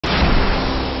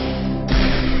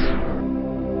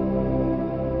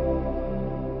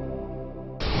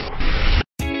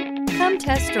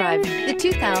test drive the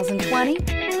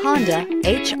 2020 Honda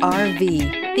HR-V.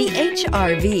 The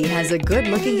HR-V has a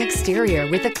good-looking exterior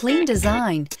with a clean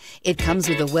design. It comes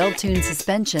with a well-tuned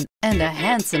suspension and a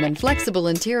handsome and flexible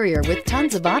interior with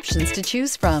tons of options to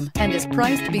choose from and is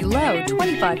priced below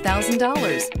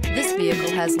 $25,000. This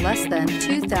vehicle has less than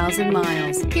 2,000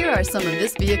 miles. Here are some of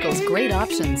this vehicle's great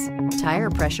options: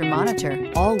 tire pressure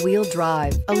monitor, all-wheel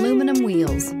drive, aluminum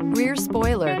wheels, rear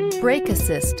spoiler, brake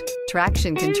assist,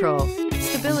 traction control,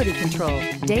 stability control,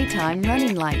 daytime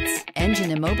running lights, engine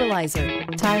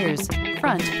immobilizer, tires,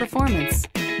 front performance.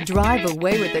 Drive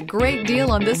away with a great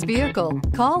deal on this vehicle.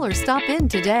 Call or stop in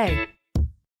today.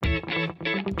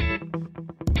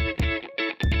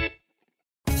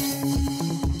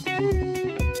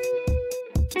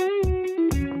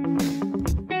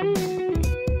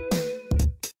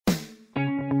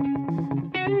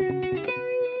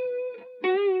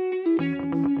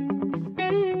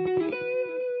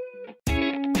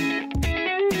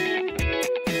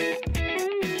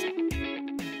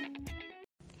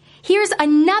 Here's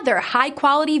another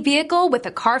high-quality vehicle with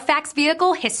a CARFAX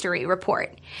Vehicle History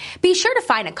Report. Be sure to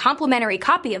find a complimentary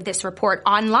copy of this report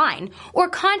online or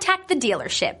contact the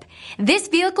dealership. This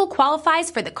vehicle qualifies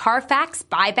for the CARFAX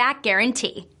Buyback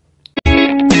Guarantee.